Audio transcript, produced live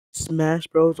Smash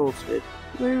Bros. Ultimate.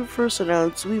 When we first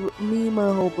announced, me and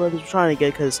my whole brothers were trying to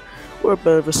get because we're a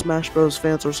bit of a Smash Bros.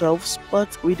 Fans ourselves,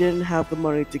 but we didn't have the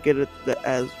money to get it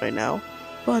as right now.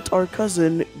 But our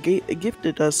cousin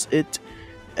gifted us it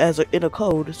in a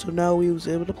code, so now we was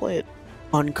able to play it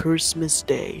on Christmas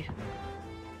Day.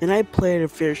 And I played a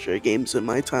fair share of games in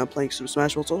my time playing Super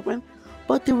Smash Bros. Ultimate,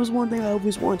 but there was one thing I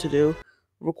always wanted to do: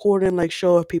 record and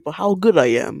show people how good I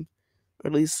am, or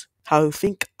at least how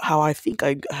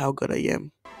how good I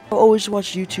am. I always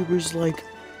watch YouTubers like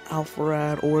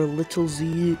Alpharad or Little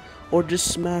Z or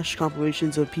just Smash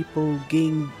compilations of people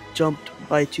getting jumped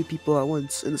by two people at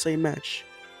once in the same match.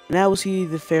 And I will see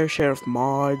the fair share of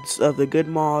mods, of the good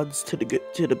mods to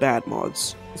the bad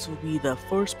mods. This will be the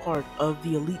first part of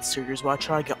the Elite series where I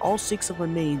try to get all 6 of my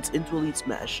mains into Elite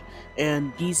Smash.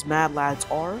 And these mad lads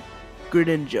are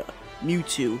Greninja,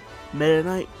 Mewtwo, Meta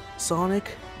Knight,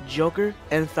 Sonic, Joker,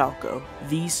 and Falco.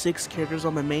 These 6 characters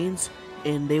are my mains,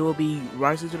 and they will be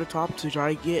rising to the top to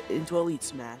try to get into Elite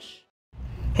Smash.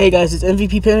 Hey guys, it's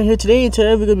MVP Panda here today, and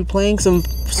today we're going to be playing some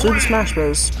Super Smash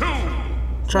Bros.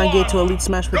 Trying to get to Elite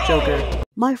Smash with Joker.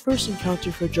 My first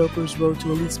encounter for Joker's road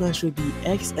to Elite Smash would be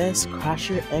XS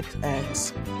Crasher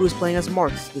XX, who is playing as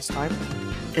Marth this time.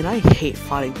 And I hate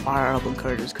fighting Fire Emblem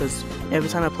characters because every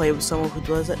time I play with someone who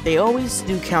does that, they always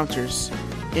do counters,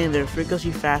 and they're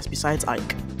freakishly fast besides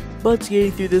Ike. But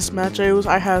getting through this match,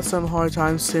 I had some hard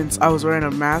times since I was wearing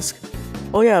a mask.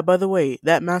 Oh yeah, by the way,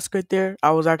 that mask right there,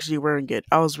 I was actually wearing it.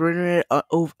 I was wearing it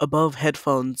above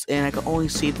headphones, and I could only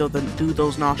see through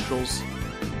those nostrils.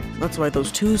 That's why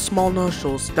those 2 small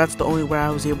nostrils, that's the only way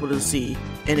I was able to see,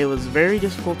 and it was very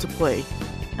difficult to play.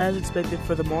 As expected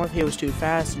for the Marth, he was too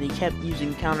fast, and he kept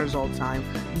using counters all the time,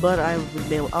 but I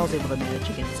was able to manage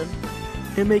against him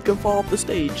and make him fall off the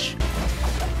stage.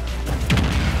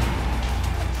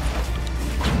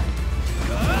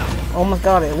 Almost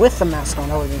got it with the mask on.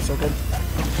 That would have been so good.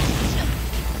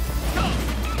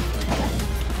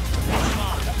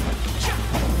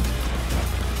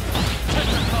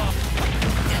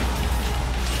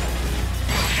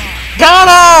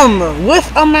 Got him!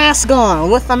 With a mask on!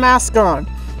 With the mask on!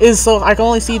 So I can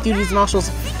only see through these nostrils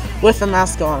with the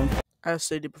mask on. As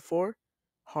stated before,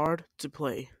 hard to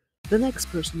play. The next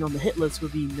person on the hit list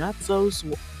would be Natsu's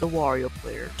the Wario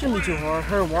player. Shouldn't be too hard.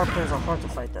 Her War players are hard to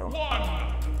fight though.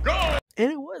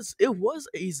 And it was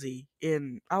easy,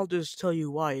 and I'll just tell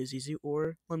you why it's easy,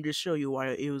 or let me just show you why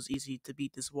it was easy to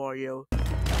beat this Wario.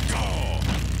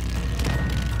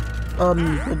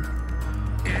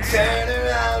 Turn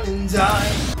around and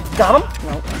die. Got him?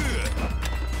 No.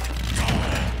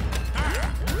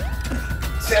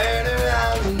 Turn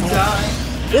around and die.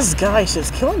 This guy's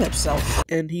just killing himself.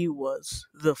 And he was.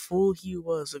 The fool he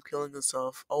was of killing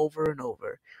himself over and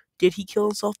over. Did he kill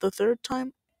himself the 3rd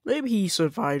time? Maybe he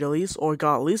survived at least, or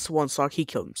got at least 1 stock, he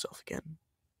killed himself again.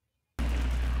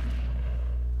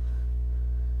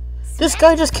 This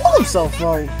guy just killed himself,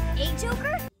 though.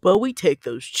 But we take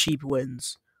those cheap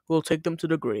wins. We'll take them to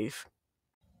the grave.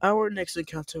 Our next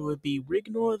encounter would be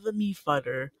Rignor the Mii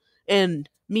Fighter, and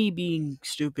me being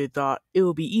stupid thought it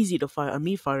would be easy to fight a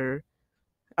Mii Fighter.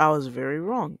 I was very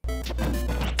wrong.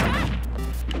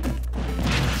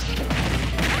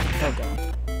 Oh god.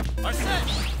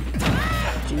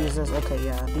 Jesus, okay,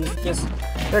 yeah.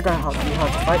 They're gonna be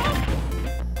hard to fight.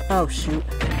 Oh shoot.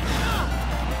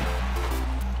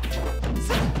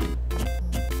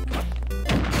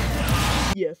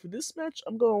 Yeah, for this match,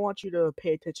 I'm gonna want you to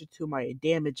pay attention to my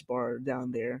damage bar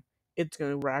down there. It's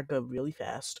gonna rack up really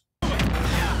fast.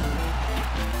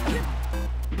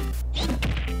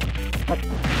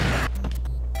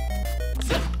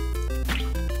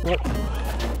 What?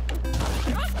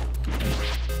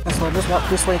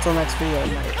 Just wait till next video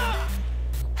night.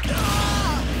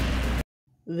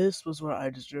 This was what I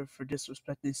deserved for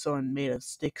disrespecting someone made of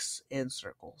sticks and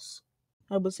circles.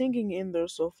 I was hanging in there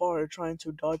so far, trying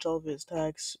to dodge all of his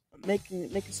attacks,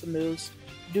 making some moves,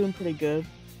 doing pretty good.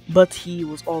 But he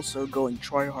was also going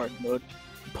try-hard mode,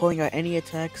 pulling out any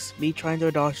attacks, me trying to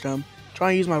dodge them,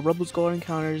 trying to use my Rebel's Golden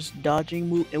counters,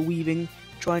 dodging and weaving,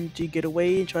 trying to get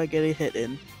away and try to get a hit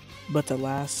in. But at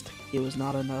last, it was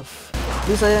not enough. At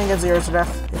least I didn't get 0 to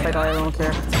death. If I die, I don't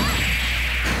care.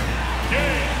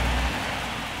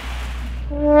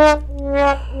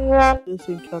 This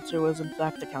encounter was in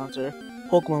fact a counter.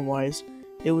 Pokemon-wise,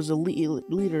 it was the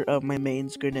leader of my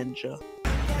mains, Greninja.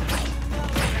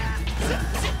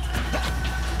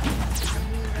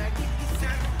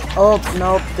 Oh,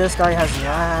 nope, this guy has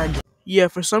lag. Yeah,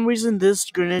 for some reason, this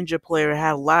Greninja player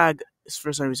had lag,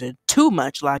 for some reason. Too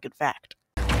much lag, in fact.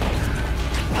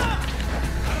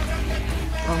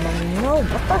 No,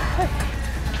 what the heck?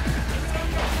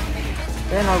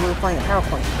 And now we're playing a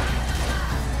PowerPoint.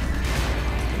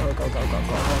 Go, go, go, go, go,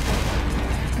 go.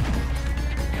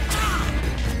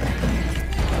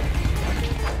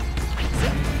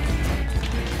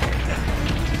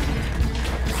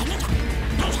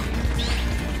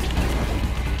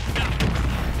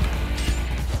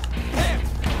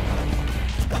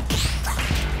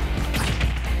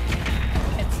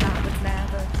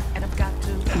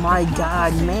 My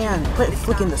god, man, quit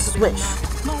flicking the switch.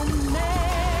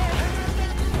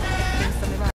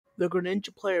 The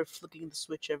Greninja player flicking the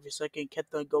switch every second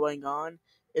kept on going on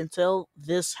until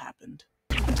this happened.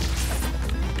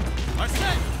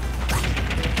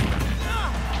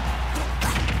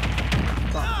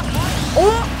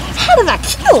 Oh, how did that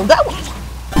kill? That was...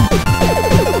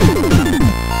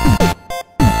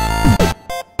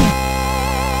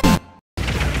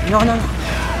 No, no, no.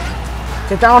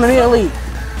 Get down immediately.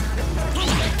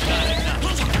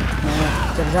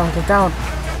 Get down.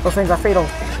 Those things are fatal.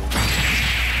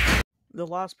 The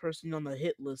last person on the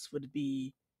hit list would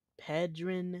be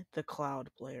Pedrin the Cloud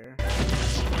player.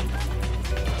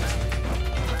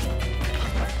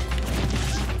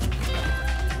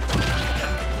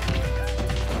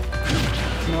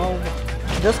 No,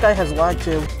 this guy has lag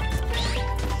too.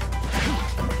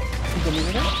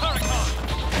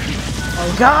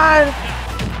 Oh god!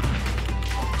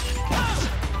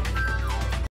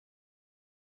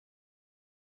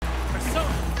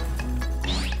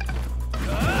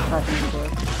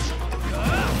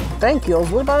 Thank you, I was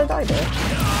really about to die there.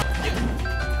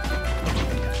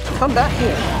 Come back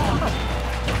here.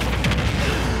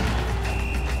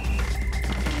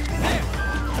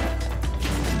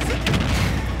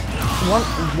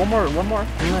 One more.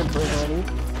 I'm gonna break already.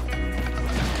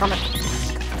 Come it.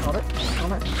 Got it.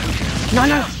 Come it. No,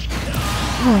 no!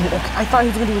 Oh, I thought he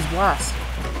was gonna do his blast.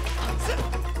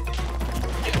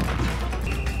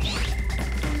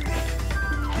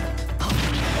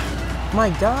 My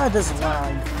god, this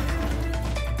lag.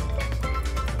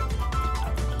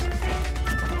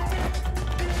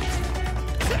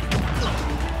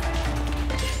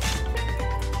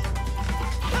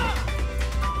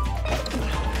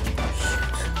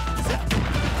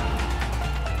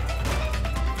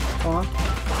 Come on.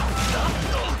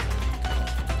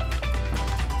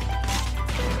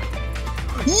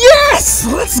 Yes!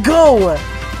 Let's go!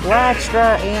 Lag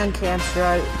strat and can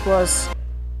strat plus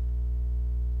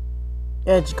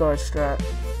edge guard strat.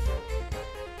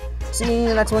 See you in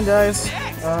the next one, guys.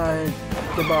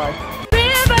 Goodbye.